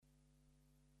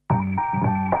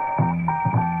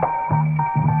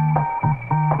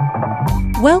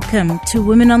Welcome to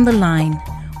Women on the Line,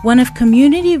 one of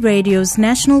Community Radio's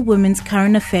National Women's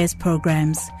Current Affairs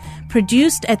programs,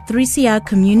 produced at 3CR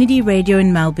Community Radio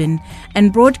in Melbourne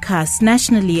and broadcast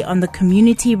nationally on the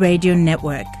Community Radio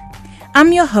Network.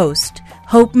 I'm your host,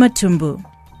 Hope Matumbu.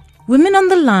 Women on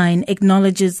the Line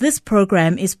acknowledges this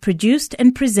program is produced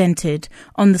and presented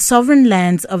on the sovereign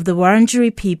lands of the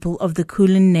Wurundjeri people of the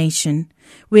Kulin Nation.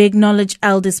 We acknowledge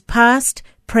elders past,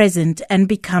 present and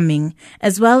becoming,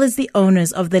 as well as the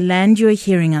owners of the land you are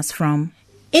hearing us from.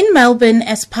 In Melbourne,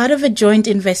 as part of a joint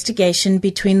investigation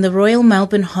between the Royal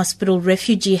Melbourne Hospital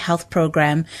Refugee Health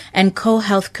Program and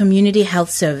CoHealth Community Health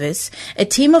Service, a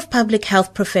team of public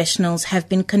health professionals have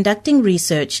been conducting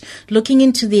research looking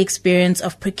into the experience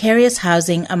of precarious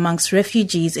housing amongst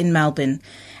refugees in Melbourne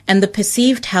and the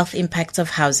perceived health impacts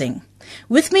of housing.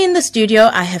 With me in the studio,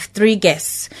 I have three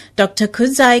guests. Dr.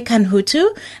 Kudzai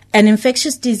Kanhutu, an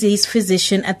infectious disease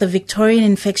physician at the Victorian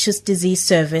Infectious Disease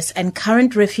Service and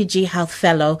current Refugee Health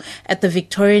Fellow at the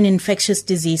Victorian Infectious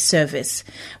Disease Service.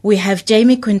 We have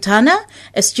Jamie Quintana,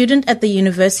 a student at the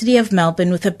University of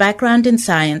Melbourne with a background in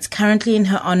science, currently in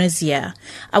her honours year.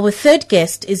 Our third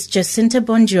guest is Jacinta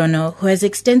Bongiorno, who has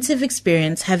extensive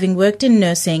experience having worked in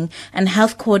nursing and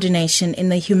health coordination in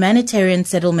the Humanitarian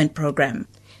Settlement Program.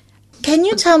 Can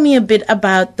you tell me a bit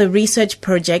about the research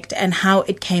project and how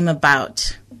it came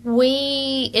about?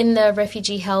 We, in the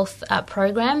Refugee Health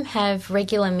Program, have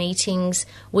regular meetings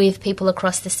with people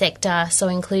across the sector, so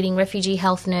including refugee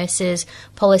health nurses,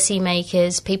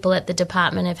 policymakers, people at the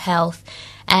Department of Health.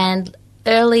 And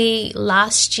early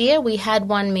last year, we had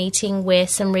one meeting where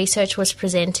some research was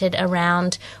presented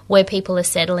around where people are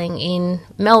settling in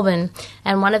Melbourne.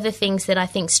 And one of the things that I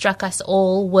think struck us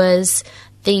all was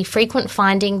the frequent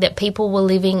finding that people were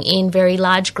living in very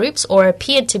large groups or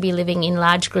appeared to be living in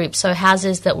large groups, so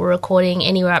houses that were recording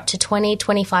anywhere up to 20,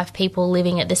 25 people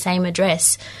living at the same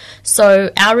address. So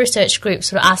our research group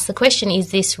sort of asked the question, is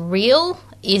this real?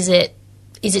 Is it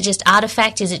just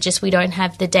artifact? Is it just we don't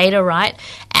have the data right?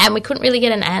 And we couldn't really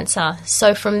get an answer.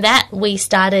 So from that, we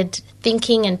started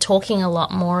thinking and talking a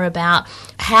lot more about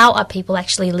how are people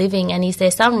actually living, and is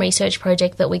there some research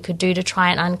project that we could do to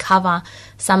try and uncover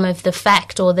some of the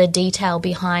fact or the detail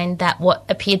behind that, what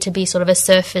appeared to be sort of a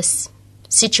surface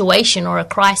situation or a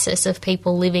crisis of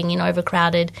people living in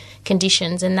overcrowded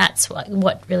conditions. And that's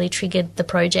what really triggered the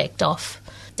project off.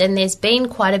 And there's been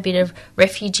quite a bit of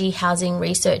refugee housing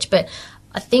research, but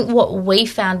I think what we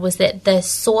found was that the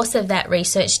source of that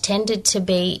research tended to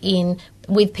be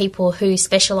with people who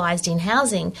specialised in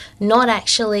housing, not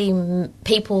actually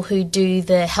people who do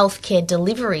the healthcare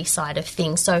delivery side of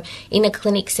things. So in a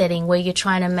clinic setting where you're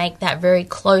trying to make that very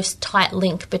close, tight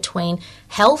link between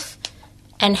health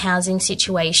and housing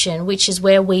situation, which is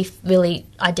where we've really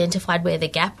identified where the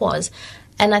gap was.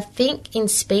 And I think in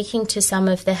speaking to some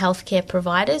of the healthcare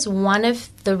providers, one of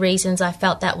the reasons I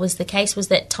felt that was the case was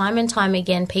that time and time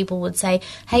again people would say,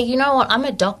 hey, you know what, I'm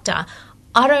a doctor.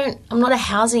 I'm not a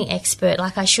housing expert.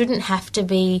 Like, I shouldn't have to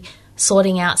be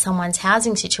sorting out someone's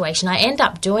housing situation. I end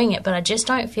up doing it, but I just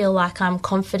don't feel like I'm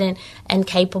confident and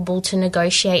capable to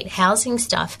negotiate housing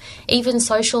stuff. Even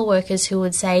social workers who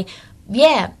would say,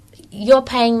 yeah, you're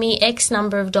paying me X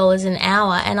number of dollars an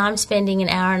hour and I'm spending an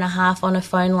hour and a half on a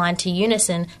phone line to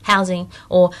Unison Housing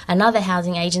or another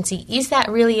housing agency. Is that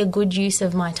really a good use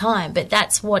of my time? But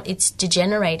that's what it's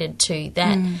degenerated to,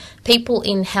 that people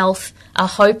in health are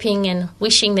hoping and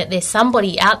wishing that there's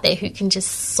somebody out there who can just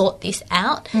sort this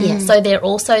out. So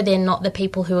they're not the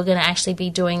people who are going to actually be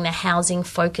doing the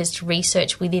housing-focused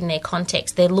research within their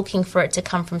context. They're looking for it to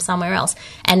come from somewhere else.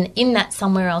 And in that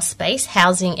somewhere else space,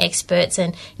 housing experts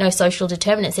and social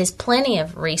determinants, there's plenty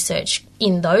of research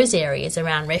in those areas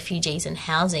around refugees and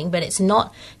housing, but it's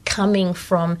not coming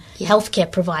from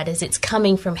healthcare providers. It's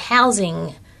coming from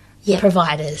housing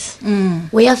providers.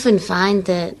 We often find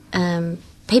that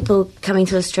people coming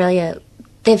to Australia,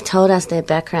 they've told us their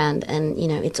background and,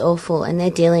 it's awful, and they're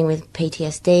dealing with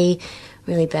PTSD,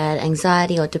 really bad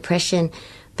anxiety or depression,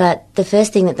 but the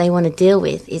first thing that they want to deal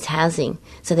with is housing.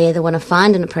 So they either want to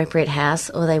find an appropriate house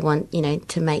or they want,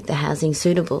 to make the housing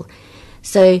suitable.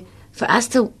 So for us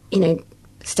to,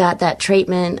 start that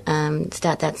treatment,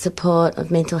 start that support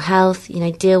of mental health,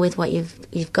 deal with what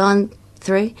you've gone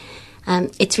through,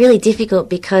 it's really difficult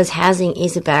because housing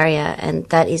is a barrier, and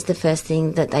that is the first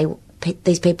thing that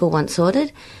these people want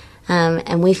sorted.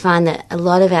 And we find that a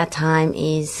lot of our time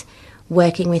is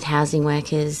working with housing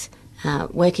workers,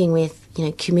 working with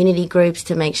community groups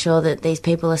to make sure that these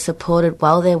people are supported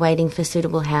while they're waiting for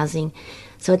suitable housing.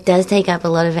 So it does take up a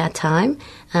lot of our time,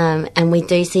 and we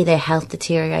do see their health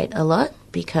deteriorate a lot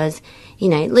because,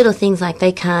 little things like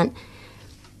they can't,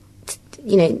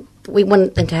 we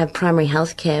want them to have primary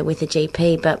health care with a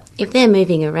GP, but if they're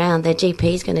moving around, their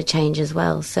GP is going to change as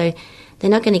well. So they're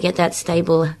not going to get that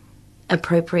stable,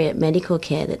 appropriate medical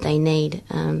care that they need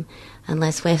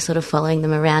unless we're sort of following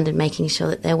them around and making sure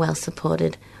that they're well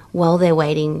supported while they're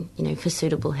waiting, for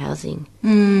suitable housing.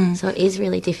 So it is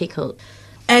really difficult.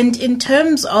 And in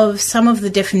terms of some of the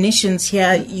definitions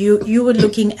here, you were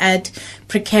looking at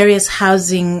precarious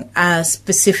housing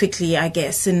specifically, I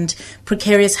guess. And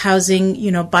precarious housing,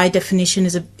 by definition,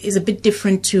 is a bit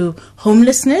different to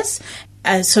homelessness.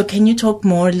 So can you talk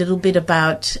more a little bit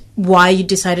about why you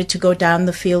decided to go down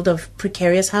the field of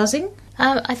precarious housing?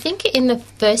 I think in the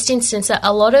first instance,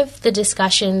 a lot of the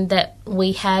discussion that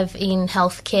we have in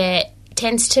healthcare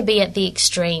tends to be at the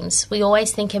extremes. We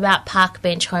always think about park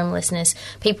bench homelessness,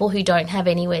 people who don't have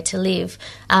anywhere to live.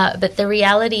 But the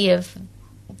reality of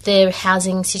the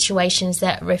housing situations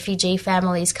that refugee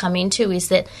families come into is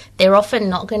that they're often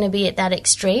not going to be at that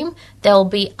extreme. There'll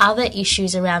be other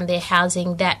issues around their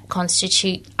housing that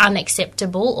constitute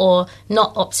unacceptable or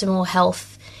not optimal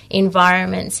health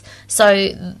environments.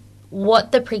 So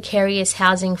what the precarious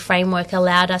housing framework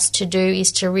allowed us to do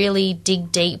is to really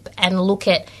dig deep and look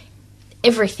at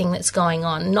everything that's going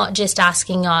on, not just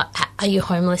asking, are you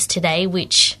homeless today,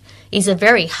 which is a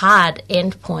very hard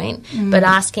end point, but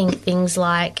asking things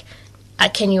like,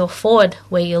 can you afford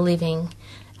where you're living?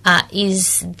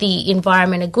 Is the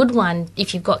environment a good one?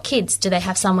 If you've got kids, do they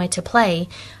have somewhere to play?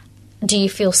 Do you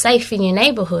feel safe in your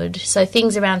neighbourhood? So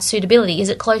things around suitability. Is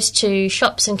it close to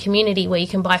shops and community where you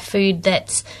can buy food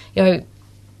that's,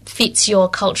 fits your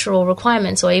cultural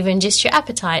requirements or even just your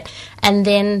appetite? And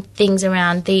then things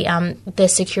around the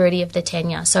security of the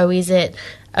tenure. So is it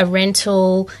a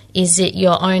rental? Is it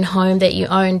your own home that you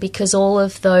own? Because all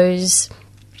of those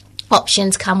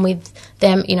options come with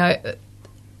them,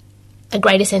 a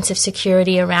greater sense of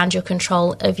security around your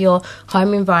control of your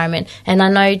home environment. And I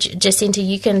know, Jacinta,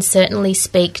 you can certainly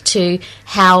speak to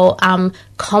how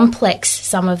complex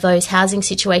some of those housing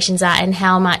situations are and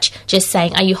how much just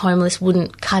saying, are you homeless,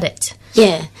 wouldn't cut it.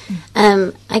 Yeah.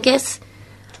 I guess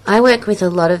I work with a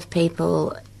lot of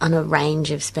people on a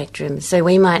range of spectrums. So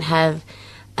we might have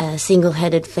a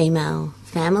single-headed female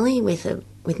family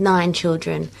with 9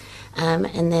 children,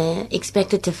 and they're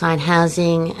expected to find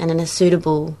housing and in a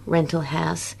suitable rental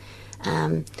house,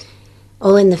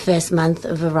 all in the first month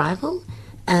of arrival.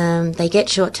 They get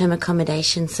short-term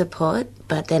accommodation support,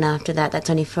 but then after that, that's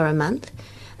only for a month.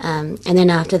 And then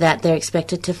after that, they're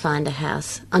expected to find a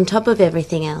house on top of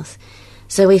everything else.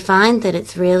 So we find that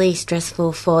it's really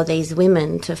stressful for these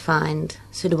women to find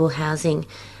suitable housing.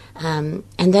 And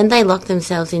then they lock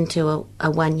themselves into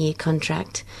a 1-year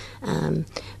contract.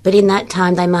 But in that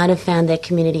time, they might have found their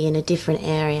community in a different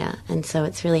area. And so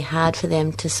it's really hard for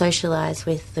them to socialise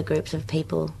with the groups of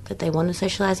people that they want to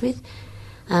socialise with.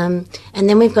 And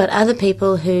then we've got other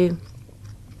people who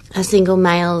are single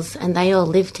males and they all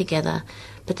live together,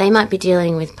 but they might be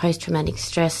dealing with post-traumatic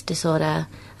stress disorder,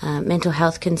 mental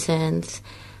health concerns.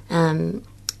 And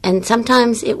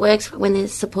sometimes it works when they're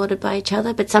supported by each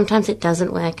other, but sometimes it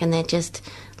doesn't work and they're just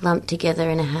lumped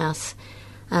together in a house.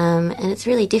 And it's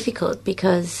really difficult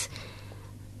because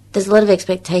there's a lot of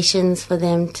expectations for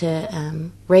them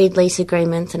to read lease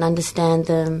agreements and understand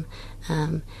them.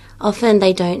 Often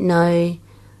they don't know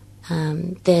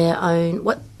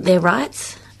their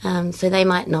rights. So they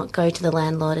might not go to the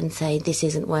landlord and say, this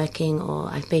isn't working, or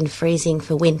I've been freezing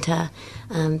for winter.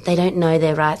 They don't know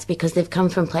their rights because they've come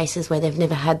from places where they've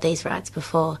never had these rights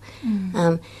before.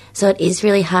 So it is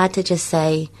really hard to just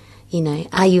say,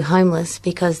 are you homeless?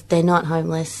 Because they're not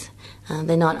homeless.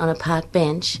 They're not on a park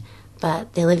bench,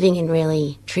 but they're living in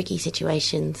really tricky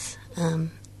situations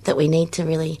that we need to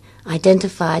really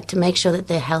identify to make sure that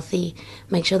they're healthy,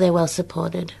 make sure they're well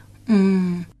supported.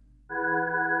 Women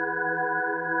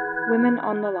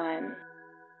on the Line.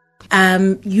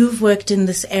 You've worked in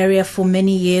this area for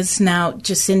many years now,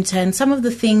 Jacinta, and some of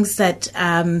the things that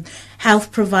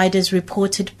health providers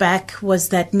reported back was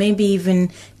that maybe even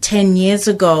 10 years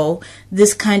ago,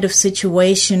 this kind of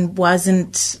situation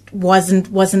wasn't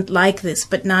like this.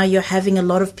 But now you're having a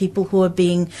lot of people who are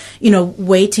being,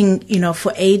 waiting,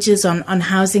 for ages on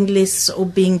housing lists or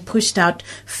being pushed out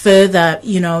further,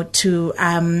 to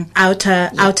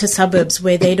outer suburbs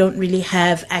where they don't really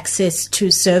have access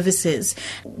to services.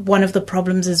 One of the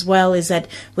problems as well is that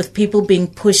with people being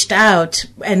pushed out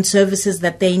and services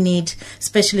that they need,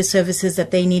 specialist services services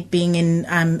that they need being in,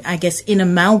 I guess, inner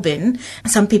Melbourne.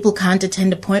 Some people can't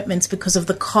attend appointments because of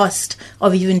the cost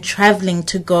of even traveling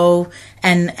to go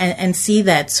and see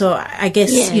that. So I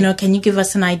guess, can you give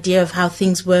us an idea of how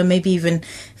things were maybe even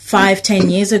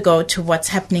 5-10 years ago to what's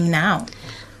happening now?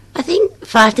 I think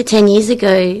 5 to 10 years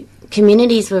ago,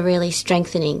 communities were really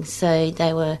strengthening. So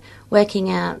they were working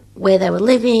out where they were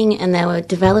living and they were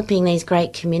developing these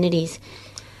great communities.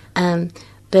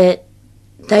 But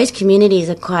those communities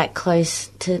are quite close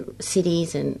to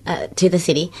cities and to the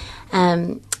city.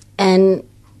 And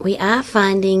we are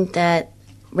finding that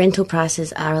rental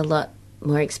prices are a lot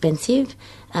more expensive.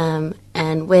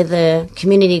 And where the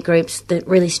community groups, the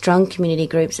really strong community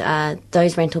groups are,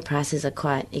 those rental prices are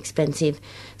quite expensive.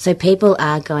 So people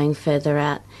are going further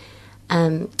out.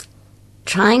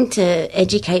 Trying to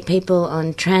educate people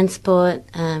on transport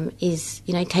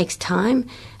takes time,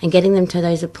 and getting them to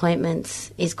those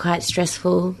appointments is quite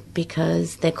stressful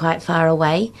because they're quite far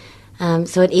away.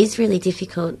 So it is really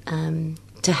difficult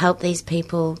to help these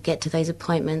people get to those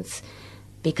appointments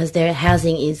because their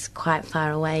housing is quite far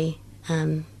away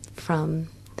from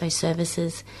those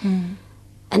services.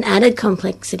 An added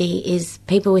complexity is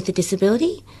people with a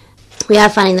disability. We are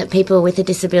finding that people with a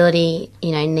disability,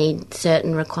 need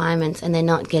certain requirements and they're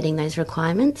not getting those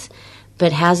requirements.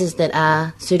 But houses that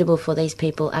are suitable for these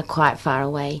people are quite far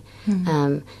away.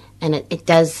 And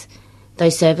those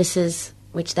services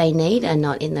which they need are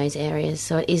not in those areas.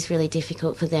 So it is really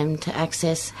difficult for them to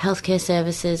access healthcare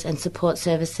services and support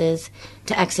services,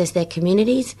 to access their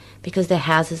communities because their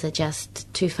houses are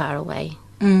just too far away.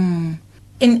 In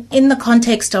the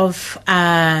context of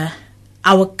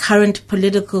our current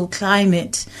political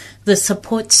climate, the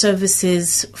support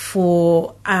services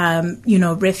for,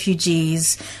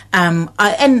 refugees, and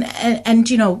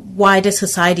wider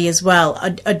society as well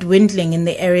are dwindling in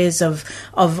the areas of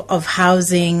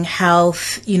housing,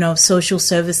 health, social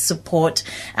service support.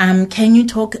 Can you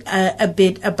talk a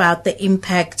bit about the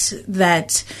impact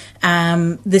that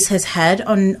this has had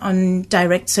on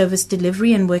direct service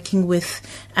delivery and working with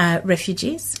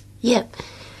refugees? Yep.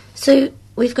 So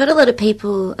we've got a lot of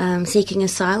people seeking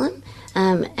asylum,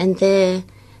 and their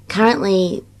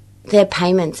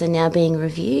payments are now being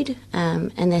reviewed,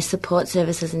 and their support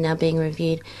services are now being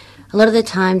reviewed. A lot of the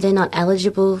time they're not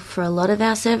eligible for a lot of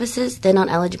our services. They're not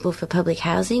eligible for public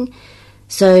housing.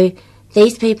 So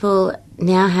these people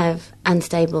now have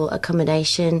unstable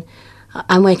accommodation.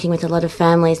 I'm working with a lot of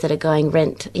families that are going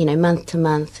rent, month to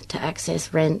month to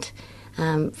access rent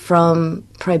from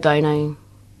pro bono,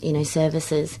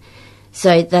 services.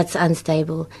 So that's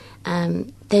unstable.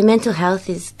 Their mental health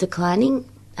is declining,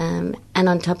 and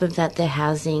on top of that, their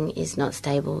housing is not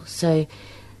stable. So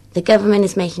the government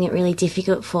is making it really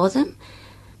difficult for them.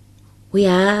 We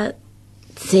are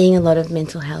seeing a lot of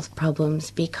mental health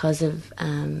problems because of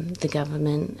the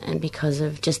government and because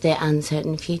of just their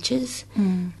uncertain futures.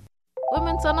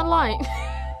 Women's on the line.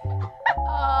 That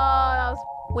was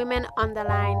Women on the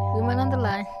line. Women on the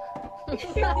line.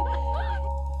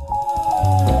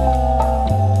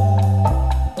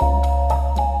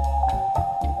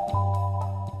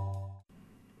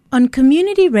 On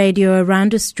community radio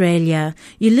around Australia,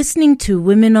 you're listening to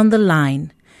Women on the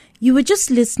Line. You were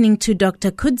just listening to Dr.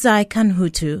 Kudzai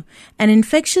Kanhutu, an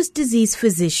infectious disease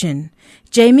physician,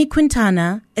 Jamie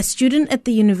Quintana, a student at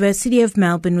the University of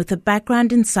Melbourne with a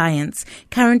background in science,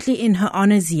 currently in her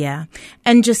honours year,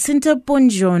 and Jacinta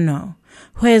Bongiorno,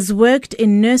 who has worked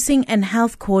in nursing and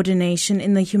health coordination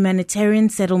in the Humanitarian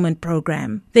Settlement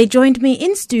Program. They joined me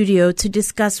in studio to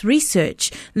discuss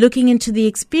research looking into the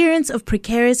experience of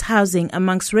precarious housing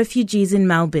amongst refugees in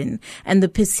Melbourne and the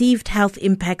perceived health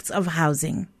impacts of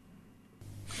housing.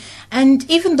 And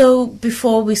even though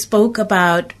before we spoke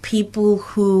about people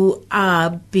who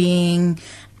are being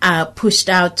pushed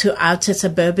out to outer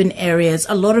suburban areas,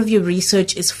 a lot of your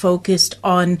research is focused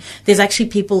on, there's actually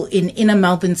people in inner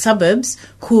Melbourne suburbs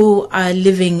who are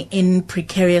living in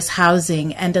precarious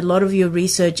housing, and a lot of your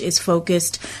research is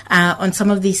focused on some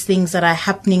of these things that are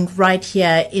happening right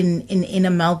here in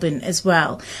inner Melbourne as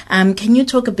well. Can you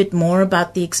talk a bit more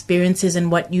about the experiences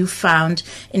and what you found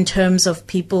in terms of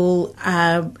people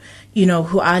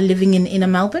who are living in inner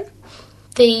Melbourne?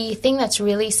 The thing that's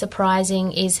really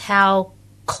surprising is how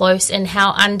close and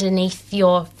how underneath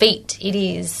your feet it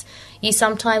is. You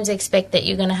sometimes expect that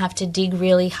you're going to have to dig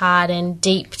really hard and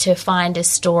deep to find a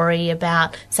story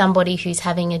about somebody who's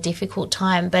having a difficult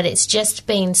time, but it's just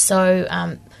been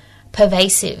so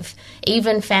pervasive.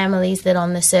 Even families that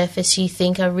on the surface you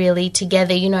think are really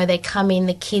together, they come in,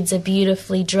 the kids are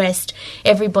beautifully dressed,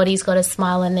 everybody's got a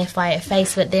smile on their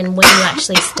face, but then when you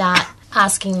actually start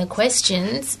asking the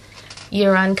questions,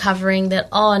 you're uncovering that,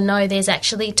 oh no, there's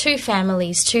actually 2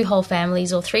 families, 2 whole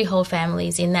families or 3 whole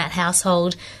families in that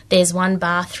household. There's 1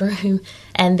 bathroom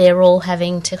and they're all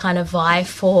having to kind of vie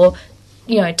for,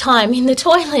 time in the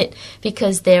toilet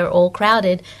because they're all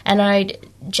crowded. And I,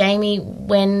 Jamie,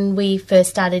 when we first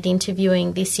started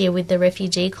interviewing this year with the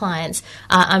refugee clients,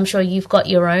 I'm sure you've got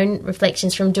your own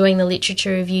reflections from doing the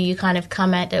literature review. You kind of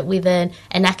come at it with an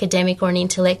academic or an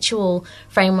intellectual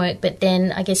framework, but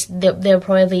then I guess there are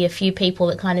probably a few people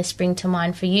that kind of spring to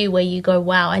mind for you where you go,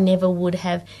 wow, I never would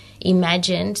have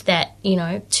imagined that,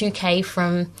 2K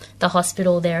from the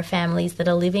hospital there are families that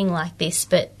are living like this,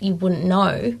 but you wouldn't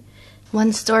know.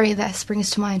 One story that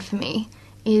springs to mind for me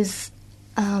is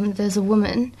there's a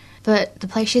woman, but the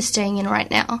place she's staying in right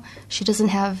now, she doesn't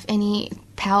have any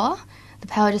power. The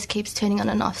power just keeps turning on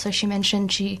and off. So she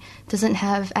mentioned she doesn't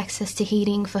have access to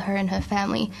heating for her and her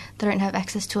family. They don't have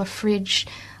access to a fridge.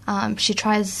 She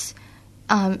can't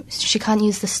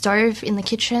use the stove in the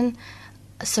kitchen.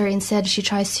 So instead she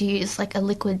tries to use like a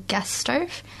liquid gas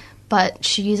stove, but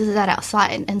she uses that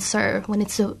outside. And so when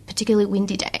it's a particularly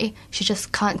windy day, she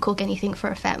just can't cook anything for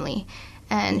her family.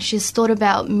 And she's thought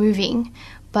about moving,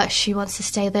 but she wants to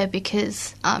stay there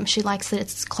because she likes that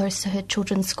it's close to her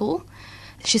children's school.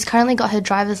 She's currently got her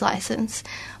driver's license,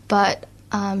 but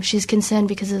she's concerned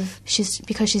because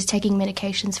she's taking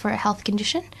medications for a health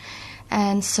condition.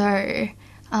 And so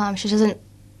she doesn't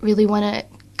really want to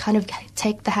kind of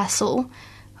take the hassle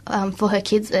for her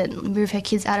kids and move her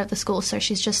kids out of the school. So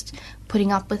she's just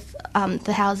putting up with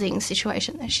the housing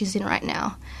situation that she's in right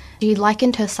now. She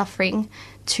likened her suffering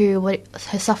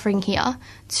here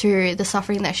to the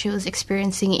suffering that she was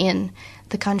experiencing in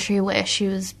the country where she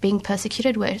was being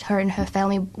persecuted, where her and her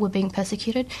family were being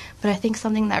persecuted. But I think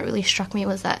something that really struck me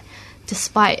was that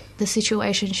despite the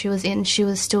situation she was in, she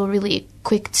was still really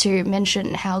quick to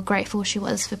mention how grateful she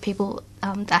was for people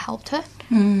that helped her.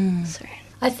 So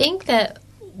I think that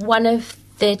one of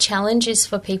the challenges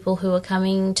for people who are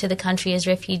coming to the country as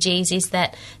refugees is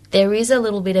that there is a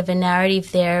little bit of a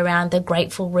narrative there around the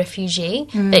grateful refugee,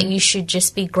 that you should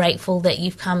just be grateful that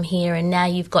you've come here and now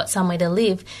you've got somewhere to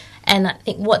live. And I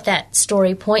think what that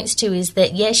story points to is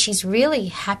that, yes, she's really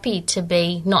happy to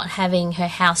be not having her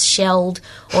house shelled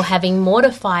or having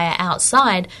mortar fire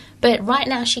outside, but right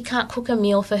now she can't cook a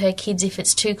meal for her kids if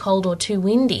it's too cold or too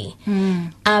windy.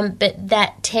 But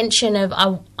that tension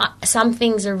of some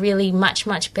things are really much,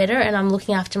 much better and I'm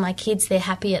looking after my kids, they're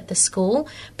happy at the school,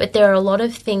 but there are a lot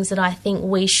of things that I think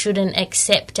we shouldn't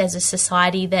accept as a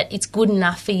society, that it's good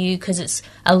enough for you because it's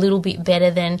a little bit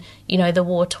better than, the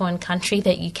war-torn country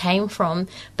that you came from.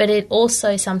 But it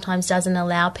also sometimes doesn't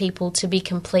allow people to be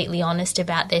completely honest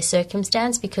about their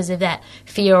circumstance because of that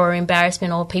fear or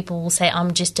embarrassment, or people will say,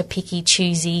 I'm just a picky,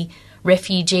 choosy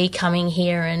refugee coming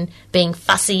here and being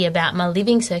fussy about my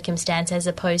living circumstance, as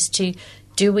opposed to,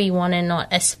 do we want to not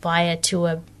aspire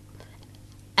to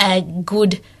a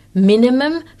good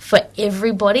minimum for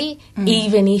everybody,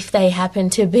 even if they happen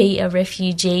to be a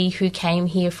refugee who came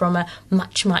here from a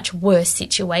much, much worse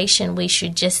situation? We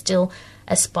should just still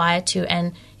aspire to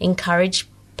and encourage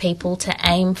people to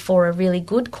aim for a really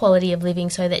good quality of living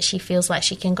so that she feels like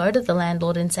she can go to the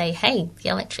landlord and say, hey, the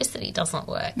electricity doesn't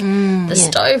work, the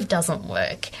stove doesn't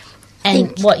work.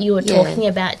 And what you were talking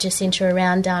about, Jacinta,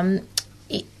 around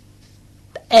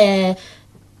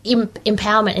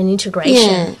empowerment and integration.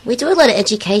 Yeah, we do a lot of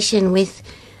education with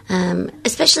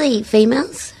especially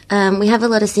females. We have a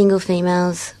lot of single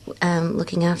females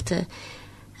looking after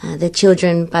their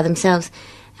children by themselves.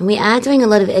 And we are doing a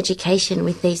lot of education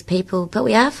with these people, but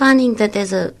we are finding that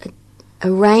there's a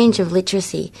range of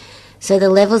literacy. So the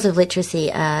levels of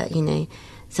literacy are,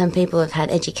 some people have had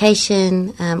education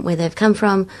where they've come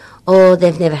from, or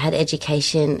they've never had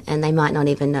education and they might not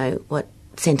even know what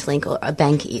Centrelink or a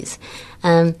bank is.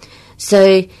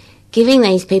 So giving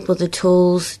these people the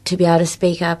tools to be able to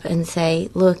speak up and say,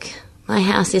 look, my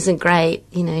house isn't great,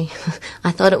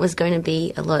 I thought it was going to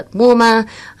be a lot warmer,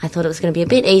 I thought it was going to be a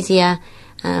bit easier,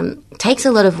 takes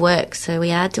a lot of work. So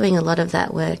we are doing a lot of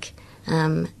that work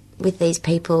with these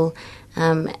people,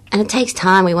 and it takes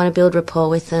time. We want to build rapport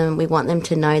with them. We want them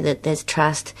to know that there's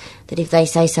trust, that if they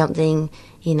say something,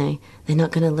 they're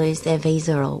not going to lose their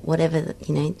visa or whatever,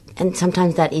 and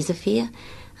sometimes that is a fear.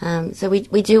 So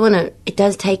we do want to, it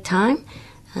does take time,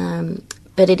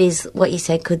 but it is what you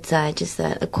said, Kudzai, just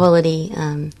that equality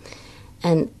and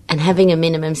having a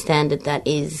minimum standard that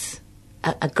is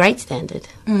a great standard.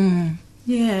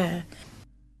 Yeah.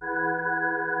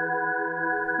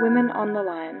 Women on the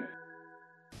Line.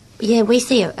 Yeah, we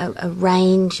see a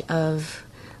range of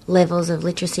levels of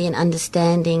literacy and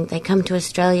understanding. They come to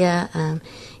Australia,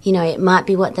 it might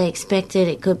be what they expected,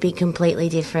 it could be completely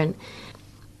different.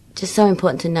 Just so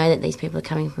important to know that these people are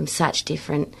coming from such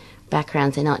different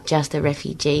backgrounds. They're not just a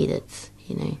refugee that's,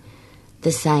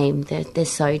 the same. They're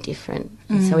so different.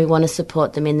 And so we want to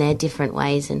support them in their different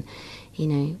ways and,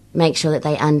 make sure that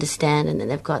they understand and that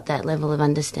they've got that level of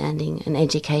understanding and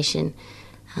education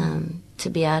to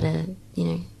be able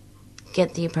to,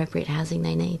 get the appropriate housing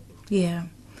they need. Yeah.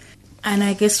 And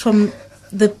I guess from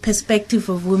the perspective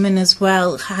of women as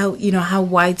well, how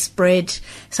widespread,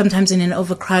 sometimes in an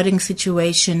overcrowding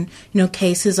situation,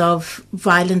 cases of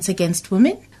violence against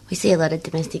women. We see a lot of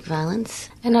domestic violence.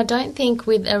 And I don't think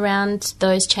with around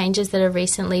those changes that have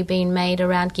recently been made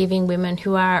around giving women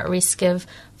who are at risk of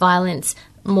violence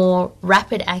more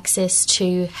rapid access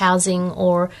to housing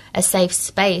or a safe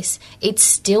space, it's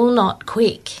still not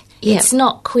quick. Yeah. It's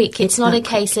not quick. It's not a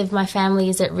quick. case of my family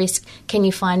is at risk, can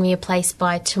you find me a place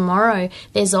by tomorrow?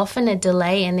 There's often a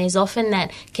delay and there's often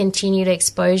that continued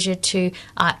exposure to,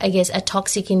 a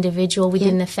toxic individual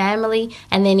within the family.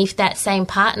 And then if that same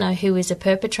partner who is a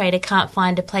perpetrator can't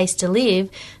find a place to live,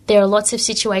 there are lots of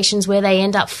situations where they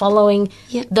end up following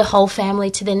the whole family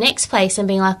to the next place and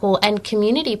being like, well, and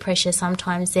community pressure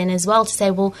sometimes then as well to say,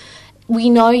 well,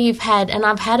 we know you've had, and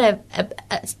I've had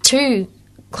two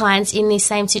clients in this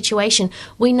same situation.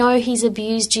 We know he's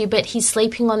abused you, but he's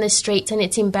sleeping on the streets and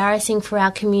it's embarrassing for our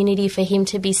community for him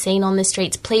to be seen on the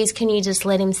streets. Please, can you just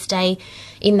let him stay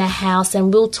in the house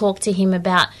and we'll talk to him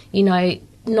about,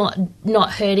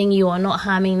 not hurting you or not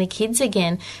harming the kids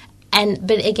again.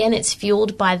 But again, it's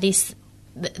fueled by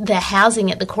the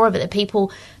housing at the core of it, that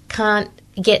people can't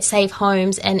get safe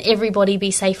homes and everybody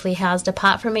be safely housed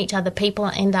apart from each other. People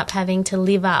end up having to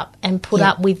live up and put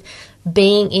up with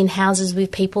being in houses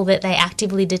with people that they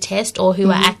actively detest or who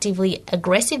are actively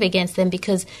aggressive against them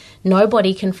because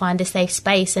nobody can find a safe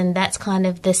space, and that's kind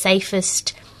of the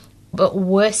safest but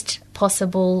worst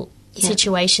possible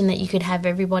situation that you could have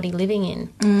everybody living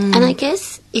in. And I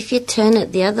guess if you turn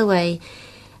it the other way,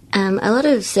 a lot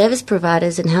of service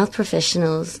providers and health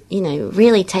professionals,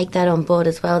 really take that on board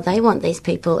as well. They want these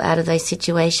people out of those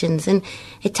situations, and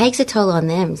it takes a toll on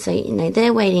them. So,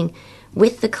 they're waiting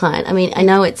with the client. I mean, I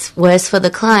know it's worse for the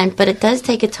client, but it does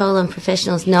take a toll on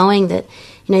professionals knowing that,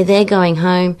 they're going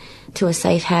home to a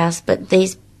safe house, but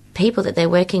these people that they're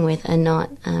working with are not.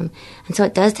 And so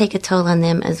it does take a toll on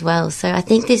them as well. So I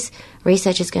think this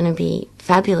research is going to be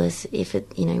fabulous if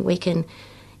we can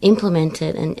implement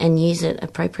it and use it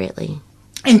appropriately.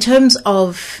 In terms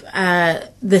of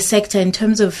the sector, in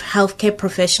terms of healthcare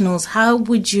professionals, how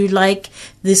would you like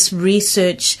this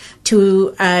research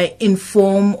to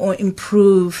inform or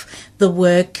improve the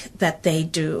work that they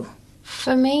do?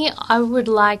 For me, I would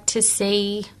like to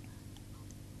see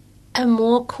a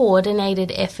more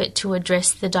coordinated effort to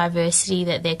address the diversity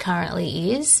that there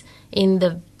currently is in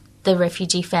the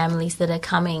refugee families that are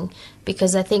coming,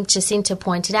 because I think Jacinta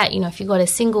pointed out, if you've got a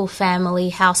single family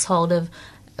household of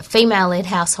a female-led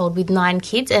household with 9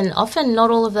 kids, and often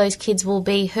not all of those kids will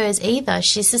be hers either.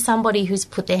 She's just somebody who's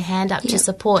put their hand up to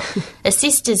support a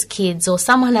sister's kids or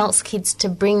someone else's kids to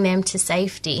bring them to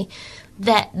safety,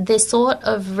 that the sort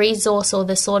of resource or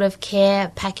the sort of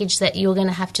care package that you're going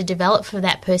to have to develop for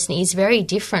that person is very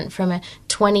different from a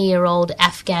 20-year-old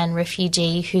Afghan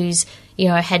refugee who's,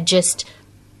 had just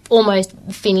almost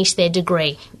finished their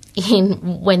degree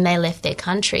when they left their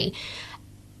country.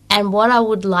 And what I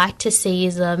would like to see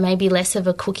is maybe less of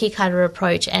a cookie-cutter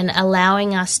approach and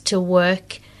allowing us to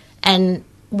work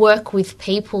with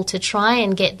people to try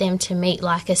and get them to meet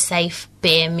like a safe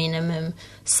bare minimum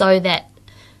so that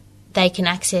they can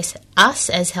access us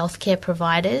as healthcare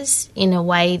providers in a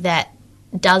way that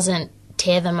doesn't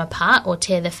tear them apart or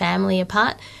tear the family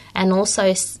apart, and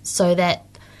also so that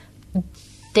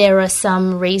there are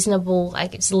some reasonable,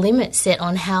 limits set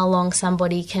on how long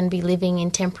somebody can be living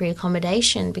in temporary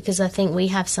accommodation, because I think we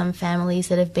have some families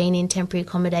that have been in temporary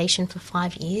accommodation for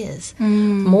 5 years,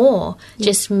 more,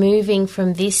 just moving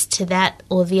from this to that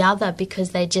or the other because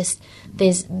there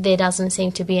doesn't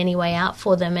seem to be any way out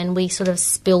for them, and we sort of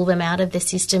spill them out of the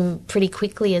system pretty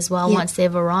quickly as well once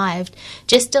they've arrived.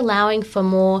 Just allowing for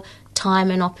more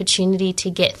time and opportunity to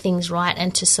get things right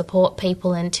and to support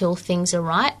people until things are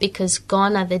right, because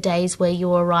gone are the days where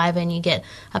you arrive and you get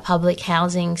a public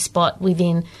housing spot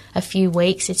within a few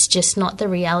weeks. It's just not the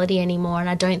reality anymore, and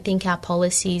I don't think our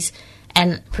policies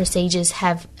and procedures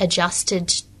have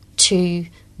adjusted to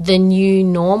the new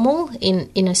normal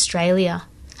in Australia.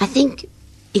 I think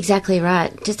exactly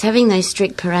right. Just having those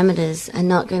strict parameters are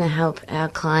not going to help our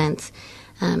clients,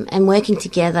 and working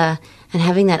together and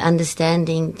having that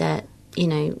understanding that,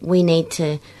 we need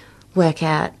to work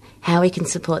out how we can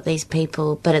support these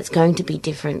people, but it's going to be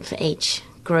different for each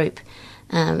group.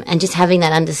 And just having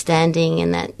that understanding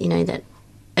and that, that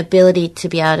ability to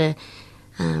be able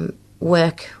to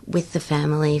work with the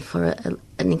family for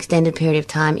an extended period of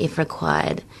time if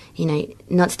required,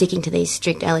 not sticking to these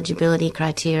strict eligibility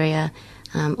criteria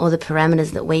or the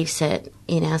parameters that we've set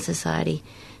in our society,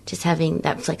 just having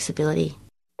that flexibility.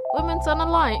 Women's on the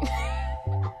line.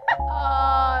 That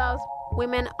was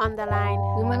Women on the line.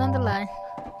 Women on the line.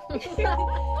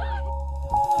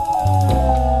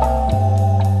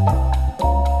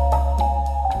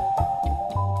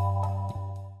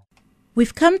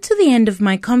 We've come to the end of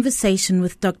my conversation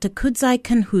with Dr. Kudzai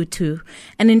Kanhutu,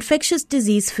 an infectious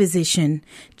disease physician,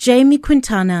 Jamie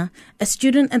Quintana, a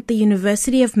student at the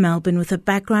University of Melbourne with a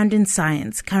background in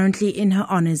science, currently in her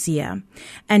honours year,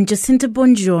 and Jacinta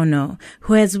Bongiorno,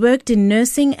 who has worked in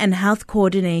nursing and health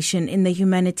coordination in the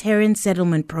Humanitarian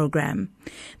Settlement Program.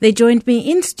 They joined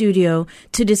me in studio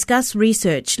to discuss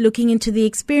research looking into the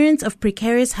experience of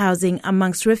precarious housing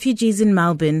amongst refugees in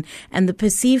Melbourne and the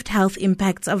perceived health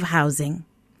impacts of housing.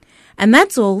 And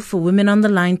that's all for Women on the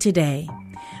Line today.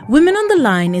 Women on the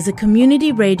Line is a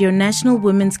community radio national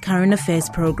women's current affairs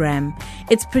program.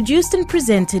 It's produced and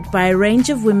presented by a range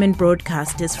of women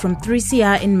broadcasters from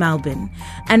 3CR in Melbourne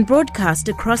and broadcast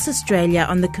across Australia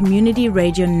on the Community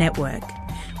Radio Network.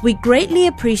 We greatly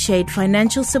appreciate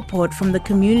financial support from the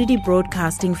Community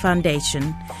Broadcasting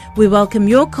Foundation. We welcome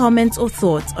your comments or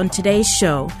thoughts on today's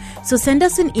show, so send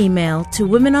us an email to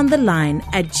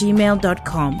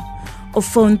womenontheline@gmail.com or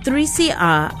phone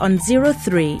 3CR on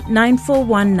 03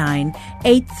 9419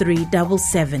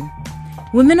 8377.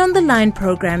 Women on the Line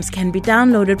programs can be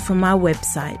downloaded from our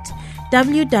website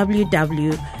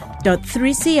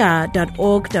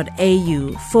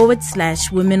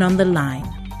www.3cr.org.au/Women on the Line.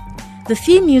 The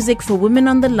theme music for Women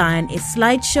on the Line is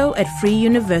Slideshow at Free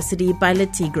University by Le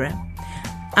Tigre.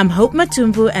 I'm Hope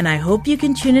Matumbu, and I hope you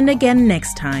can tune in again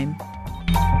next time.